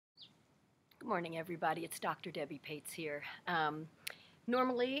Good morning, everybody. It's Dr. Debbie Pates here.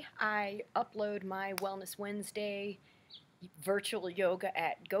 Normally, I upload my Wellness Wednesday virtual yoga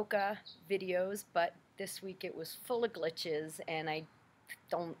at Goka videos, but this week it was full of glitches and I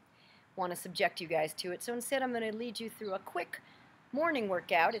don't want to subject you guys to it. So instead, I'm going to lead you through a quick morning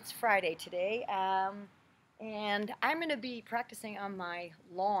workout. It's Friday today. And I'm going to be practicing on my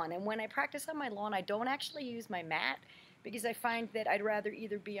lawn. And when I practice on my lawn, I don't actually use my mat because I find that I'd rather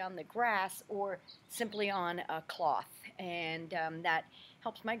either be on the grass or simply on a cloth. And that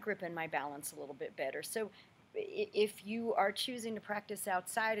helps my grip and my balance a little bit better. So if you are choosing to practice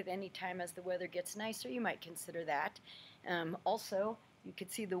outside at any time as the weather gets nicer, you might consider that. Also, you can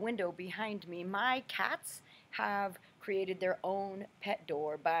see the window behind me. My cats have created their own pet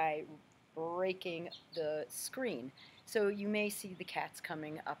door by breaking the screen. So you may see the cats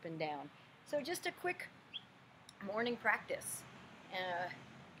coming up and down. So just a quick morning practice.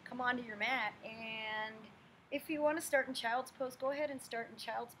 Come onto your mat, and if you want to start in child's pose, go ahead and start in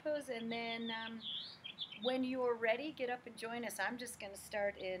child's pose, and then when you're ready, get up and join us. I'm just going to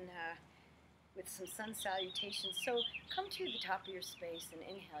start in with some sun salutations. So come to the top of your space and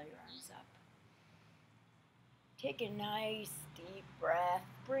inhale your arms up. Take a nice deep breath.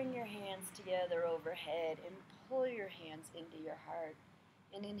 Bring your hands together overhead and pull your hands into your heart.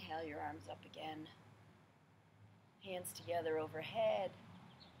 And inhale your arms up again. Hands together overhead.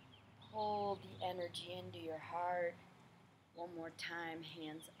 Pull the energy into your heart. One more time,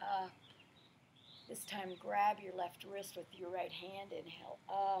 hands up. This time, grab your left wrist with your right hand. Inhale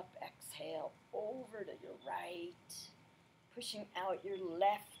up. Exhale over to your right. Pushing out your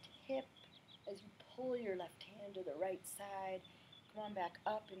left hip as you pull your left hand to the right side. Come on back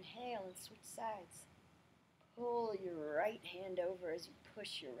up. Inhale and switch sides. Pull your right hand over as you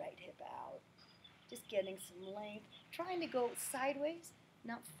push your right hip out. Just getting some length. Trying to go sideways,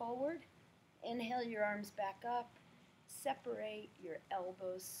 not forward. Inhale your arms back up. Separate your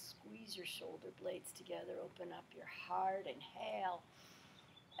elbows. Squeeze your shoulder blades together. Open up your heart. Inhale.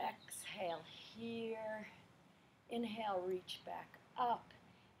 Exhale here. Inhale, reach back up.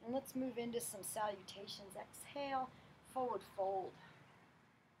 And let's move into some salutations. Exhale, forward fold.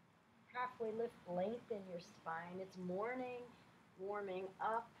 Halfway lift, lengthen your spine. It's morning, warming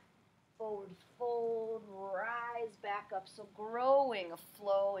up. Forward fold, rise back up. So growing a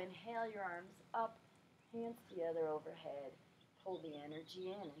flow. Inhale your arms up, hands together overhead. Pull the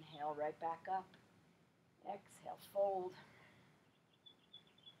energy in. Inhale right back up. Exhale, fold.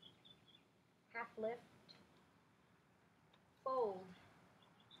 Half lift. Fold.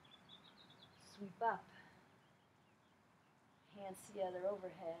 Sweep up. Hands together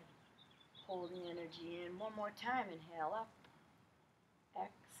overhead. Pull the energy in. One more time. Inhale up.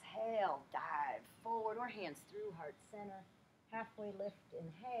 Exhale. Dive forward or hands through heart center. Halfway lift.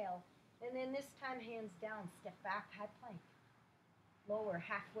 Inhale. And then this time hands down. Step back. High plank. Lower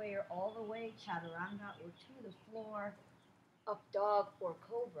halfway or all the way. Chaturanga or to the floor. Up dog or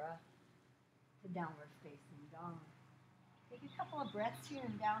cobra to downward facing dog. Take a couple of breaths here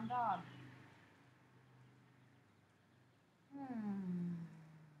in down dog.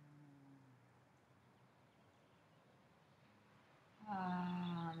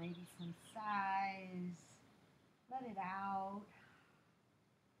 Maybe some sighs. Let it out.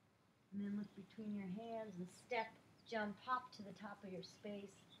 And then look between your hands and step, jump, hop to the top of your space.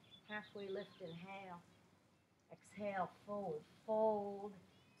 Halfway lift, inhale. Exhale, forward, fold.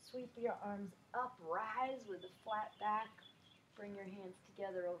 Sweep your arms up, rise with a flat back. Bring your hands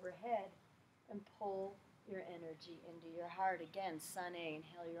together overhead and pull your energy into your heart. Again, Sun A,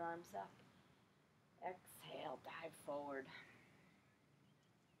 inhale your arms up. Exhale, dive forward.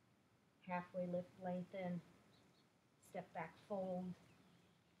 Halfway lift, lengthen. Step back, fold.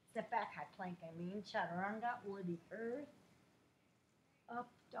 Step back, high plank, chaturanga or the earth. Up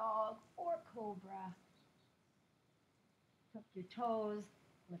dog or cobra. Tuck your toes,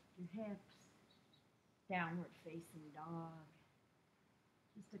 lift your hips. Downward facing dog.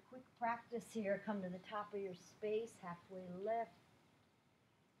 Just a quick practice here. Come to the top of your space, halfway lift.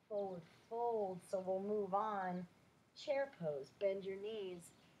 Forward fold, so we'll move on. Chair pose, bend your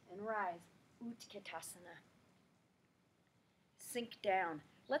knees and rise. Utkatasana. Sink down.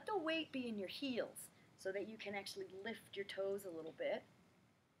 Let the weight be in your heels so that you can actually lift your toes a little bit.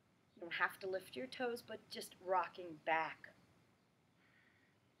 You don't have to lift your toes, but just rocking back.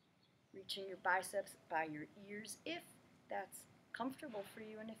 Reaching your biceps by your ears if that's comfortable for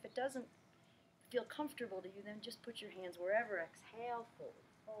you, and if it doesn't feel comfortable to you, then just put your hands wherever. Exhale, forward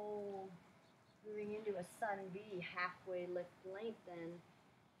fold. Moving into a Sun B, halfway lift, lengthen.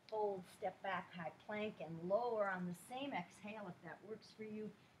 Fold, step back, high plank, and lower on the same exhale if that works for you.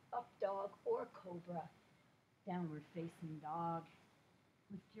 up dog or cobra. Downward facing dog.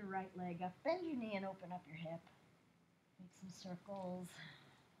 Lift your right leg up, bend your knee and open up your hip. Make some circles.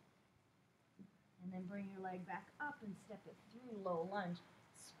 And then bring your leg back up and step it through, low lunge.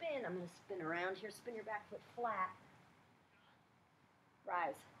 Spin, I'm going to spin around here, spin your back foot flat.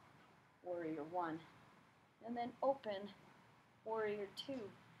 Rise, warrior one. And then open, warrior two.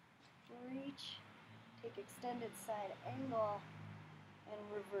 Reach, take extended side angle, and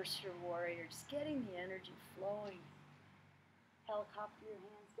reverse your warrior. Just getting the energy flowing. Helicopter your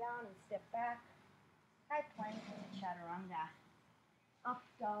hands down and step back. High plank into chaturanga. Up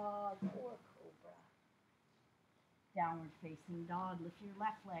dog or cobra. Downward facing dog. Lift your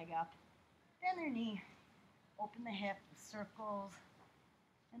left leg up. Bend your knee. Open the hip, circles.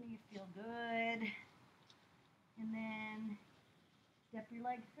 And you feel good. And then step your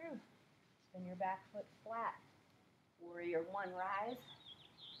leg through. Spin your back foot flat. Warrior one, rise.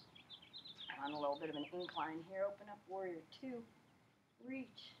 On a little bit of an incline here. Open up warrior two.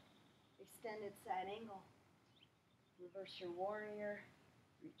 Reach. Extended side angle. Reverse your warrior.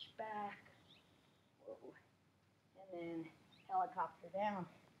 Reach back. Whoa. And then helicopter down.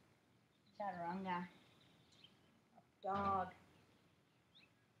 Chaturanga. Up dog.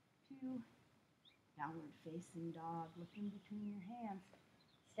 Two. Downward facing dog. Looking between your hands.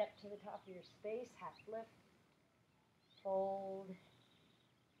 Step to the top of your space. Half lift. Fold.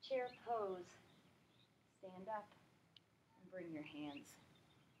 Chair pose. Stand up. And bring your hands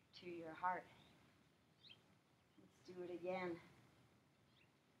to your heart. Let's do it again.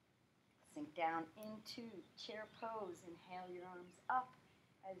 Sink down into chair pose. Inhale your arms up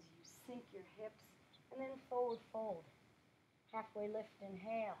as you sink your hips. And then forward fold. Halfway lift,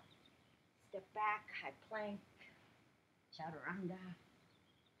 inhale. Step back, high plank. Chaturanga.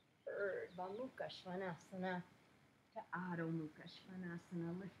 Urdhva Mukha Svanasana to Adho Mukha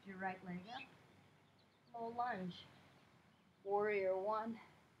Svanasana. Lift your right leg up. Low lunge. Warrior one.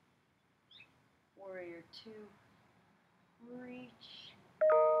 Warrior two. Reach.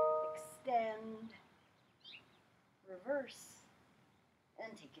 Extend. Reverse.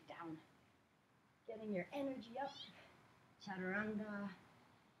 And take it down. Getting your energy up. Chaturanga.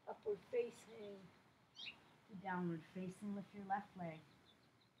 Upward facing. To downward facing. Lift your left leg.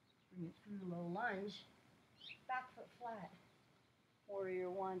 Bring it through, low lunge. Back foot flat. Warrior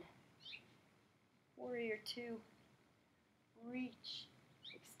one. Warrior two. Reach.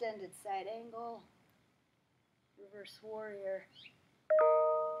 Extended side angle. Reverse warrior.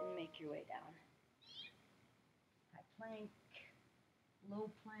 And make your way down. High plank. Low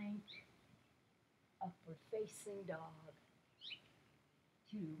plank. Upward facing dog.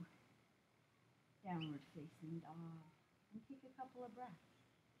 Two. Downward facing dog. And take a couple of breaths.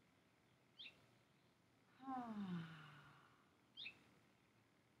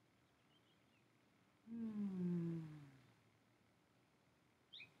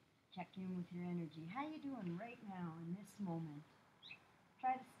 Check in with your energy. How you doing right now in this moment?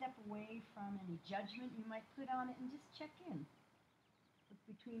 Try to step away from any judgment you might put on it and just check in.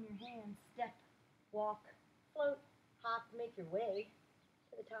 Look between your hands. Step, walk, float, hop, make your way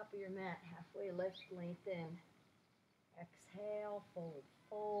to the top of your mat. Halfway lift, lengthen. Exhale, forward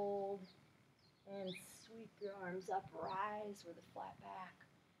fold. And sweep your arms up, rise with a flat back.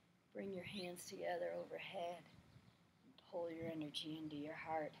 Bring your hands together overhead. And pull your energy into your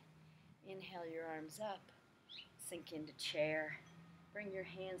heart. Inhale your arms up. Sink into chair. Bring your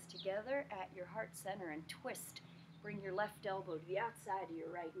hands together at your heart center and twist. Bring your left elbow to the outside of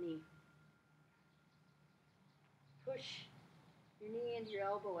your right knee. Push your knee into your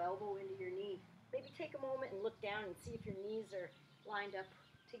elbow, elbow into your knee. Maybe take a moment and look down and see if your knees are lined up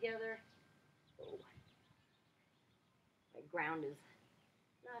together. Oh. My ground is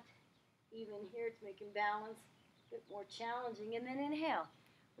not even here. It's making balance a bit more challenging. And then inhale.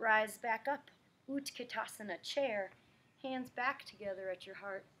 Rise back up. Utkatasana, chair. Hands back together at your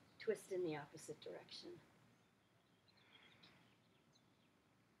heart. Twist in the opposite direction.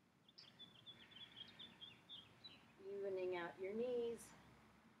 Evening out your knees.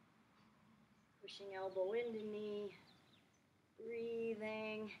 Pushing elbow into knee.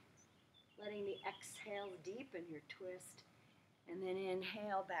 Breathing. Letting the exhale deepen your twist. And then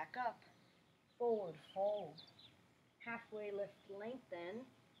inhale back up. Forward fold. Halfway lift, lengthen.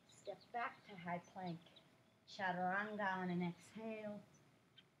 Step back to high plank. Chaturanga on an exhale.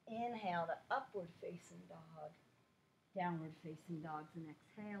 Inhale to upward facing dog. Downward facing dogs and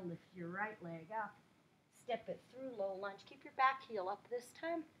exhale. Lift your right leg up. Step it through, low lunge. Keep your back heel up this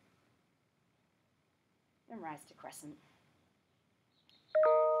time. And rise to crescent.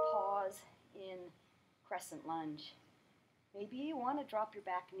 Pause in crescent lunge. Maybe you want to drop your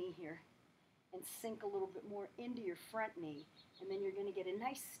back knee here and sink a little bit more into your front knee. And then you're going to get a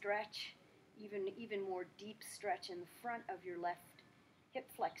nice stretch, even more deep stretch in the front of your left hip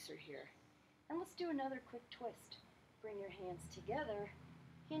flexor here. And let's do another quick twist. Bring your hands together,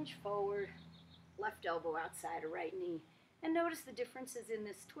 hinge forward, left elbow outside of right knee. And notice the differences in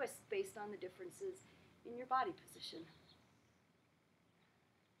this twist based on the differences in your body position.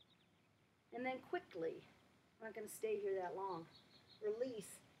 And then quickly, I'm not going to stay here that long,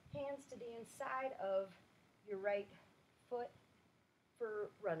 release, hands to the inside of your right foot for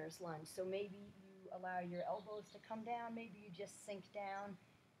runner's lunge. So maybe you allow your elbows to come down, maybe you just sink down.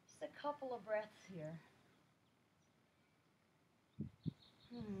 Just a couple of breaths here.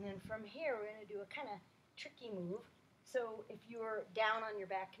 And from here, we're going to do a kind of tricky move. So if you're down on your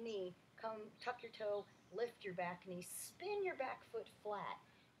back knee, come tuck your toe, lift your back knee, spin your back foot flat.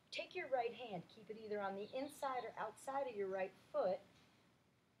 Take your right hand, keep it either on the inside or outside of your right foot,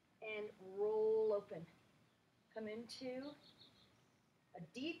 and roll open. Come into a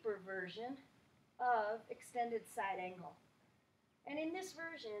deeper version of extended side angle. And in this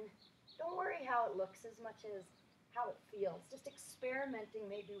version, don't worry how it looks as much as how it feels. Just experimenting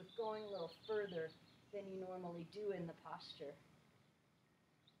maybe with going a little further than you normally do in the posture.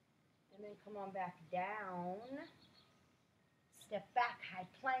 And then come on back down. Step back, high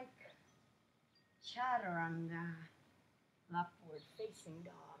plank. Chaturanga. Upward facing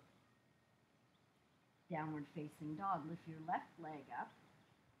dog. Downward facing dog. Lift your left leg up.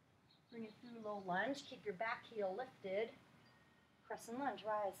 Bring it through low lunge. Keep your back heel lifted. Crescent lunge,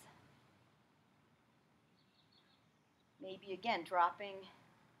 rise. Maybe again, dropping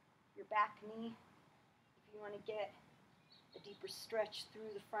your back knee. If you want to get a deeper stretch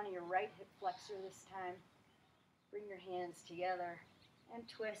through the front of your right hip flexor this time, bring your hands together and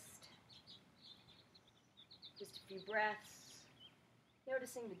twist. Just a few breaths.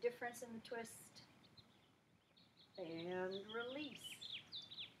 Noticing the difference in the twist. And release.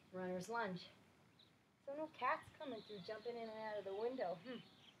 Runner's lunge. So no cats coming through, jumping in and out of the window.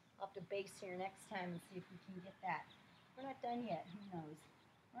 I'll have to base here next time and see if we can get that. We're not done yet, who knows.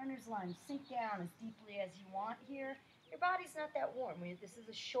 Runner's lunge, sink down as deeply as you want here. Your body's not that warm. This is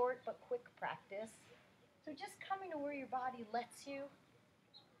a short but quick practice. So just coming to where your body lets you,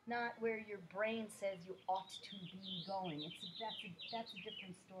 not where your brain says you ought to be going. That's a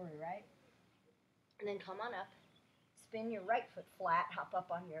different story, right? And then come on up. Spin your right foot flat, hop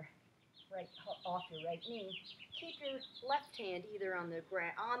up on your off your right knee. Keep your left hand either on the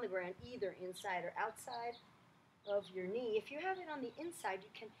ground, either inside or outside of your knee. If you have it on the inside, you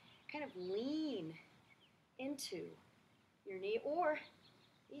can kind of lean into your knee, or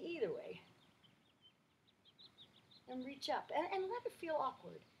either way, and reach up and let it feel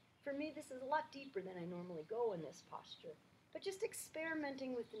awkward. For me, this is a lot deeper than I normally go in this posture, but just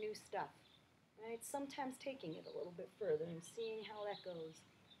experimenting with the new stuff, right? Sometimes taking it a little bit further and seeing how that goes.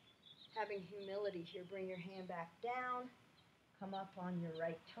 Having humility here, bring your hand back down, come up on your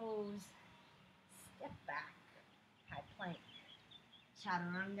right toes, step back, high plank,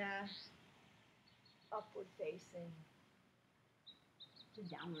 chaturanga, upward facing to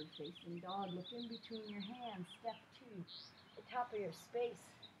downward facing dog. Look in between your hands, step two, the top of your space,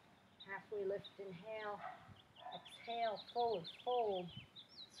 halfway lift, inhale, exhale, forward fold,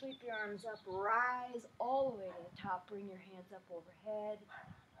 sweep your arms up, rise all the way to the top, bring your hands up overhead,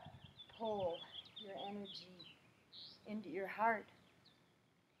 pull your energy into your heart.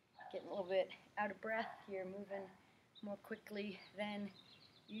 Getting a little bit out of breath here, moving more quickly than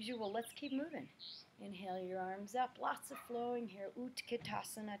usual. Let's keep moving. Inhale your arms up, lots of flowing here.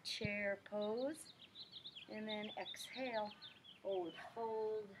 Utkatasana, chair pose. And then exhale, forward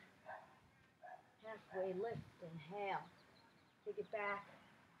fold, halfway lift, inhale. Take it back,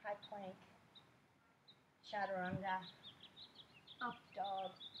 high plank, chaturanga, up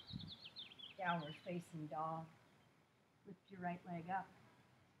dog, downward facing dog. Lift your right leg up.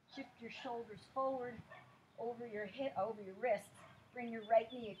 Shift your shoulders forward, over your wrists. Bring your right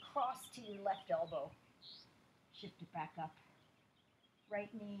knee across to your left elbow. Shift it back up. Right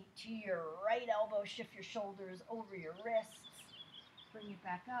knee to your right elbow. Shift your shoulders over your wrists. Bring it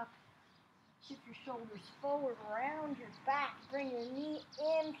back up. Shift your shoulders forward, around your back. Bring your knee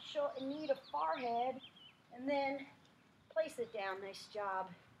in, knee to forehead, and then place it down. Nice job.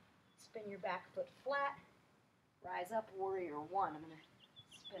 Spin your back foot flat. Rise up, warrior one. I'm going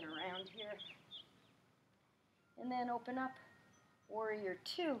to spin around here. And then open up, warrior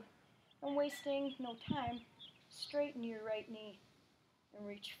two. I'm wasting no time. Straighten your right knee and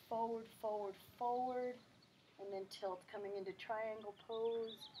reach forward, forward, forward. And then tilt, coming into triangle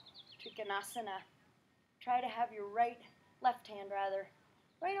pose, Trikonasana. Try to have your right left hand rather,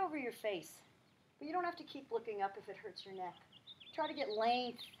 right over your face. But you don't have to keep looking up if it hurts your neck. Try to get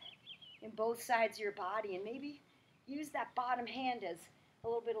length in both sides of your body and maybe use that bottom hand as a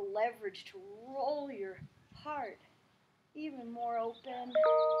little bit of leverage to roll your heart even more open.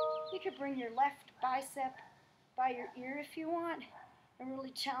 You could bring your left bicep by your ear if you want and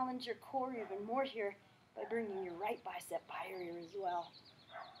really challenge your core even more here by bringing your right bicep by your ear as well.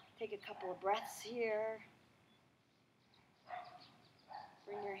 Take a couple of breaths here.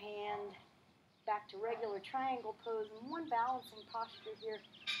 Bring your hand back to regular triangle pose and one balancing posture here.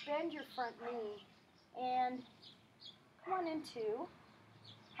 Bend your front knee and come on into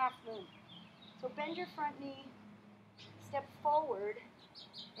half moon. So bend your front knee, step forward,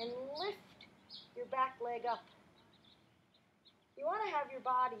 and lift your back leg up. You want to have your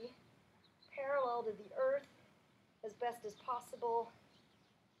body parallel to the earth as best as possible.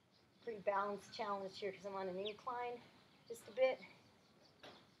 Pretty balanced challenge here because I'm on an incline just a bit.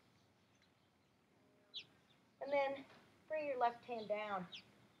 And then bring your left hand down.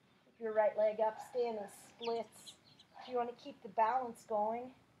 Keep your right leg up, stay in the splits. If you want to keep the balance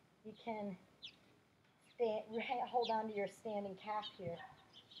going, you can hold on to your standing calf here.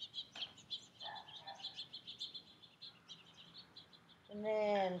 And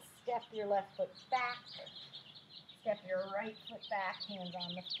then step your left foot back. Step your right foot back, hands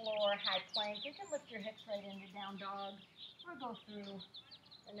on the floor, high plank. You can lift your hips right into down dog or go through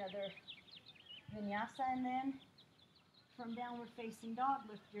another vinyasa, and then from downward facing dog,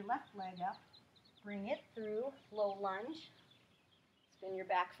 lift your left leg up, bring it through low lunge, spin your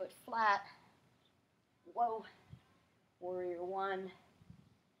back foot flat, whoa, warrior one,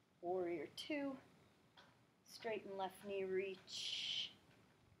 warrior two, straighten left knee, reach,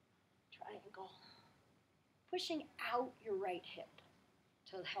 triangle, pushing out your right hip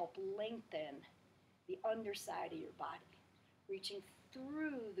to help lengthen the underside of your body, reaching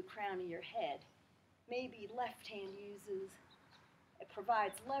through the crown of your head. Maybe left hand it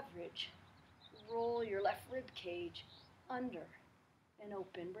provides leverage. Roll your left rib cage under and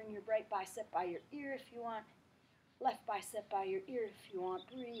open. Bring your right bicep by your ear if you want. Left bicep by your ear if you want.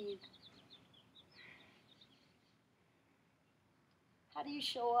 Breathe. How do you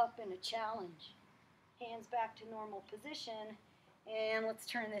show up in a challenge? Hands back to normal position. And let's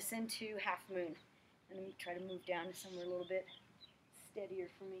turn this into half moon. And let me try to move down to somewhere a little bit steadier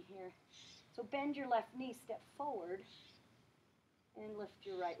for me here. So bend your left knee, step forward, and lift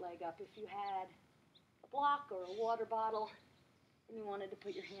your right leg up. If you had a block or a water bottle and you wanted to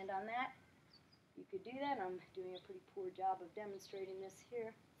put your hand on that, you could do that. I'm doing a pretty poor job of demonstrating this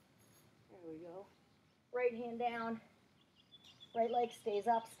here. There we go. Right hand down, right leg stays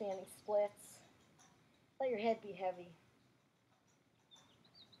up, standing splits. Let your head be heavy.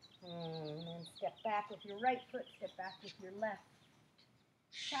 And then step back with your right foot, step back with your left.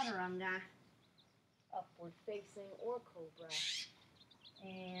 Chaturanga, upward facing or cobra,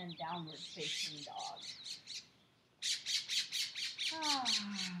 and downward facing dog.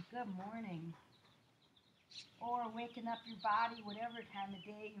 Good morning. Or waking up your body, whatever time of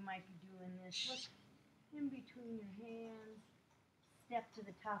day you might be doing this. Look in between your hands, step to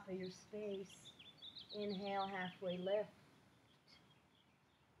the top of your space. Inhale, halfway lift.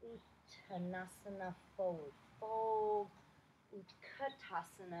 Uttanasana, forward fold.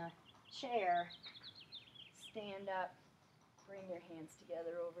 Utkatasana, chair, stand up, bring your hands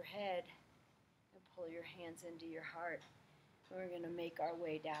together overhead, and pull your hands into your heart. We're going to make our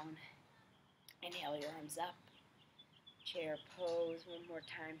way down. Inhale your arms up, chair pose, one more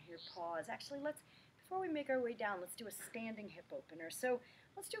time here, pause. Actually, before we make our way down, let's do a standing hip opener. So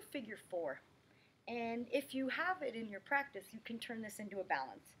let's do figure four. And if you have it in your practice, you can turn this into a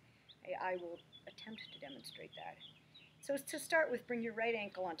balance. I will attempt to demonstrate that. So to start with, bring your right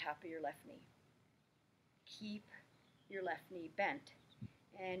ankle on top of your left knee. Keep your left knee bent.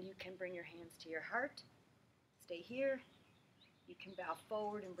 And you can bring your hands to your heart. Stay here. You can bow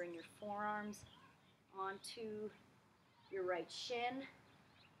forward and bring your forearms onto your right shin.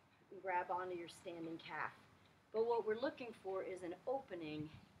 And grab onto your standing calf. But what we're looking for is an opening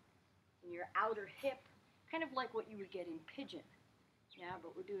in your outer hip, kind of like what you would get in pigeon. Yeah,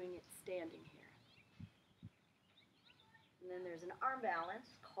 but we're doing it standing here. And then there's an arm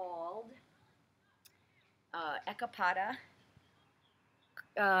balance called Ekapada.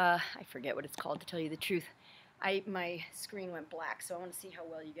 I forget what it's called, to tell you the truth. My screen went black, so I want to see how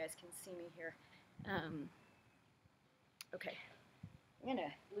well you guys can see me here. Okay, I'm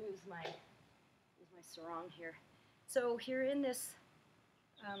gonna lose my sarong here. So here in this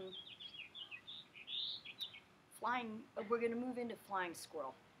we're gonna move into flying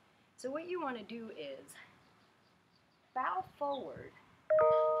squirrel. So what you want to do is bow forward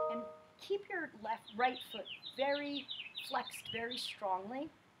and keep your right foot very flexed, very strongly.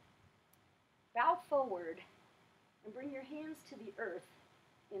 Bow forward and bring your hands to the earth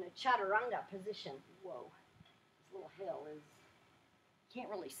in a chaturanga position. Whoa, this little hill is, can't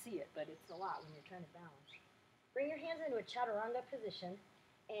really see it, but it's a lot when you're trying to balance. Bring your hands into a chaturanga position,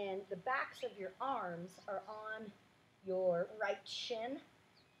 and the backs of your arms are on your right shin.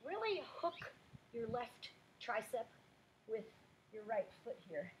 Really hook your left tricep with your right foot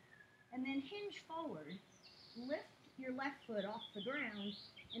here. And then hinge forward. Lift your left foot off the ground,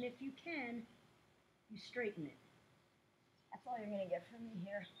 and if you can, you straighten it. That's all you're going to get from me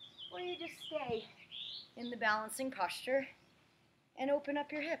here. Or you just stay in the balancing posture and open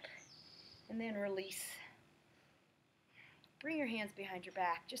up your hip. And then release. Bring your hands behind your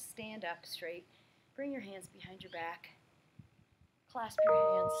back. Just stand up straight. Bring your hands behind your back. Clasp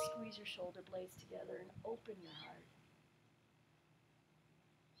your hands, squeeze your shoulder blades together, and open your heart.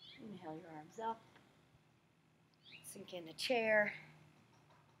 Inhale your arms up. Sink in the chair.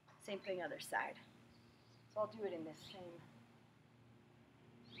 Same thing other side. So I'll do it in this same,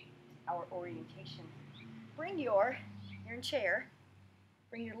 our orientation. You're in chair,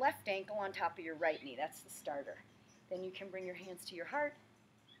 bring your left ankle on top of your right knee. That's the starter. Then you can bring your hands to your heart.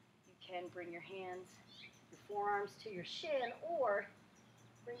 You can bring your hands, your forearms to your shin, or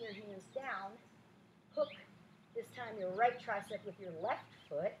bring your hands down. Hook, this time, your right tricep with your left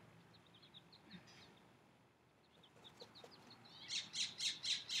foot.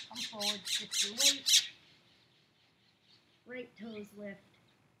 Come forward, shift your weight. Right toes lift.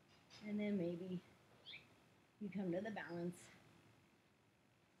 And then maybe you come to the balance.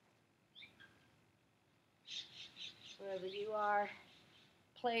 Wherever you are,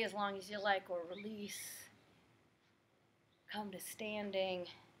 play as long as you like or release. Come to standing.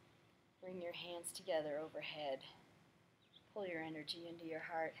 Bring your hands together overhead. Pull your energy into your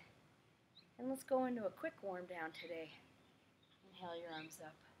heart. And let's go into a quick warm down today. Inhale your arms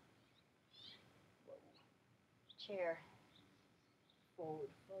up. Whoa. Chair. Forward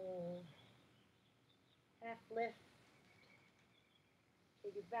fold. Half lift.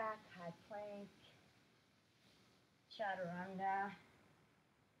 Take it back. High plank. Chaturanga.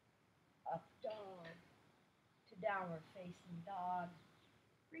 Up dog. To downward facing dog.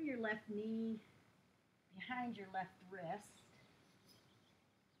 Bring your left knee behind your left wrist.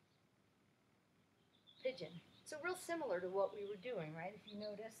 Pigeon. So real similar to what we were doing, right? If you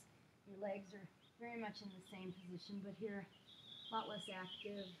notice, your legs are very much in the same position, but here, a lot less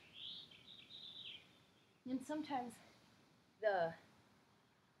active. And sometimes the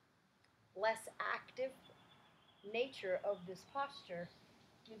less active nature of this posture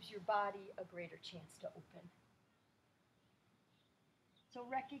gives your body a greater chance to open. So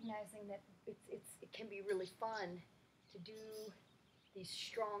recognizing that it can be really fun to do these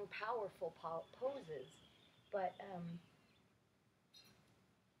strong, powerful poses, but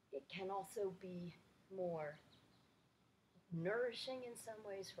it can also be more nourishing in some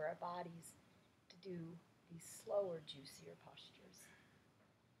ways for our bodies to do these slower, juicier postures.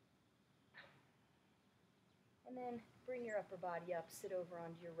 And then bring your upper body up, sit over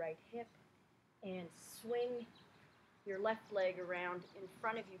onto your right hip, and swing your left leg around in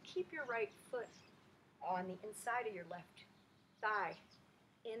front of you. Keep your right foot on the inside of your left thigh.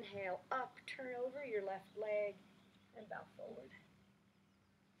 Inhale up, turn over your left leg, and bow forward.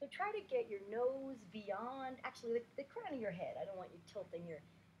 So try to get your nose beyond, actually the crown of your head. I don't want you tilting your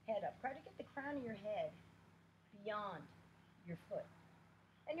head up. Try to get the crown of your head beyond your foot.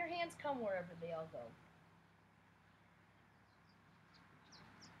 And your hands come wherever they all go.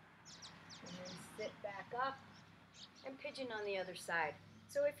 And then sit back up and pigeon on the other side.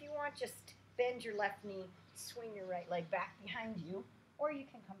 So if you want, just bend your left knee, swing your right leg back behind you, or you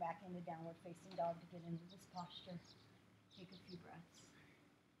can come back into downward facing dog to get into this posture. Take a few breaths.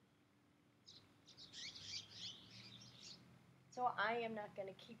 So I am not going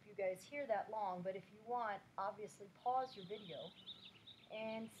to keep you guys here that long, but if you want, obviously pause your video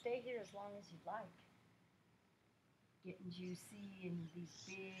and stay here as long as you'd like. Getting juicy in these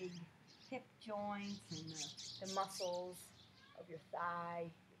big hip joints and the muscles of your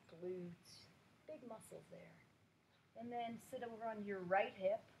thigh, your glutes, big muscles there. And then sit over on your right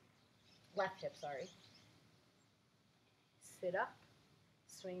hip, left hip, sorry. Sit up,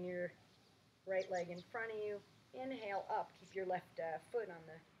 swing your right leg in front of you. Inhale up, keep your left foot on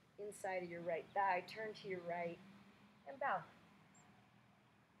the inside of your right thigh, turn to your right, and bow.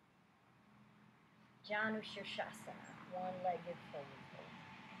 Janu Shirshasana, one-legged forward fold.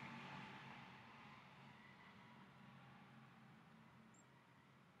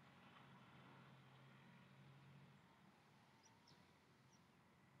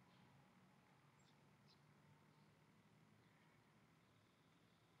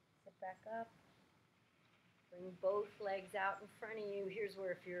 back up. Bring both legs out in front of you. Here's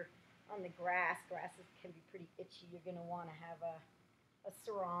where if you're on the grass can be pretty itchy. You're going to want to have a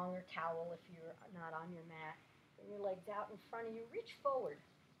sarong or towel if you're not on your mat. Bring your legs out in front of you. Reach forward.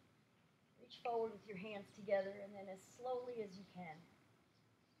 Reach forward with your hands together, and then as slowly as you can,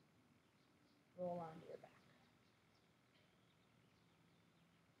 roll onto your back.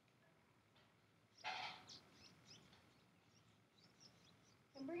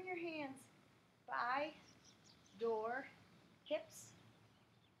 And bring your hands by, door, hips,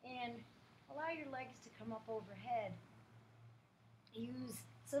 and allow your legs to come up overhead. Use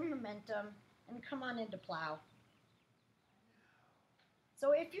some momentum and come on into plow.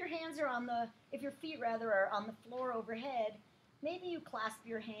 So if your hands are if your feet rather are on the floor overhead, maybe you clasp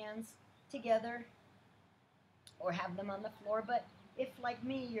your hands together or have them on the floor. But if, like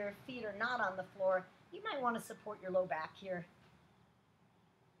me, your feet are not on the floor, you might want to support your low back here.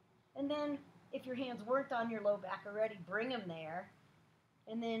 And then if your hands weren't on your low back already, bring them there.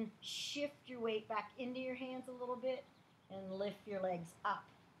 And then shift your weight back into your hands a little bit and lift your legs up,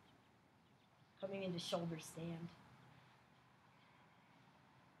 coming into shoulder stand.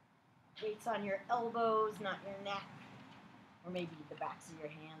 Weights on your elbows, not your neck, or maybe the backs of your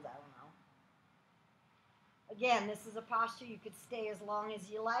hands, I don't know. Again, this is a posture you could stay as long as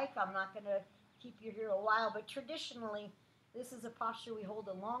you like. I'm not going to keep you here a while, but traditionally, this is a posture we hold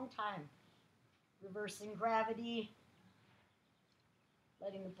a long time. Reversing gravity,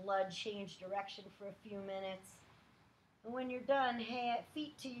 letting the blood change direction for a few minutes. And when you're done,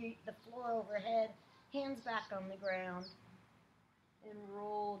 feet to the floor overhead, hands back on the ground, and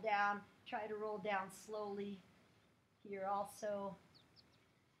roll down. Try to roll down slowly. Here also,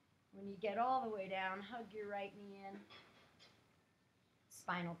 when you get all the way down, hug your right knee in.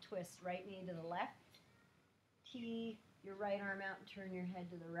 Spinal twist, right knee to the left. Tee your right arm out and turn your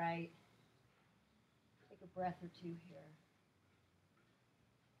head to the right. Take a breath or two here.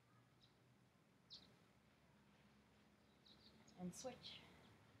 And switch.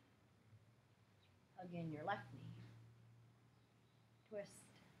 Hug in your left knee. Twist.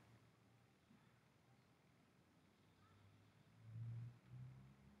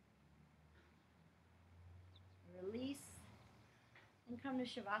 Release. And come to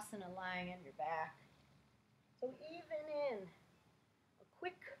Shavasana, lying on your back. So even in a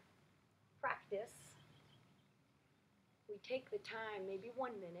quick practice, we take the time, maybe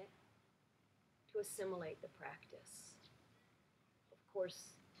 1 minute, to assimilate the practice. Of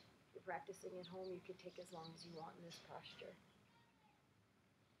course, if you're practicing at home, you can take as long as you want in this posture.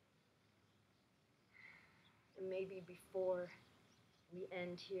 And maybe before we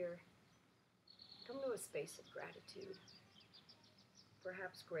end here, come to a space of gratitude.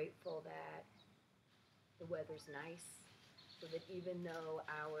 Perhaps grateful that the weather's nice, so that even though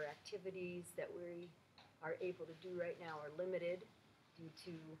our activities that we are able to do right now are limited due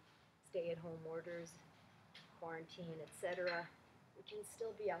to stay-at-home orders, quarantine, etc., we can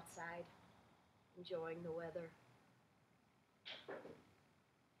still be outside enjoying the weather.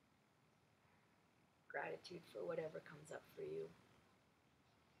 Gratitude for whatever comes up for you.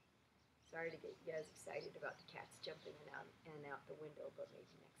 Sorry to get you guys excited about the cats jumping in and out the window, but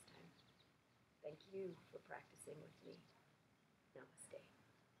maybe next time. Thank you for practicing with me. Namaste.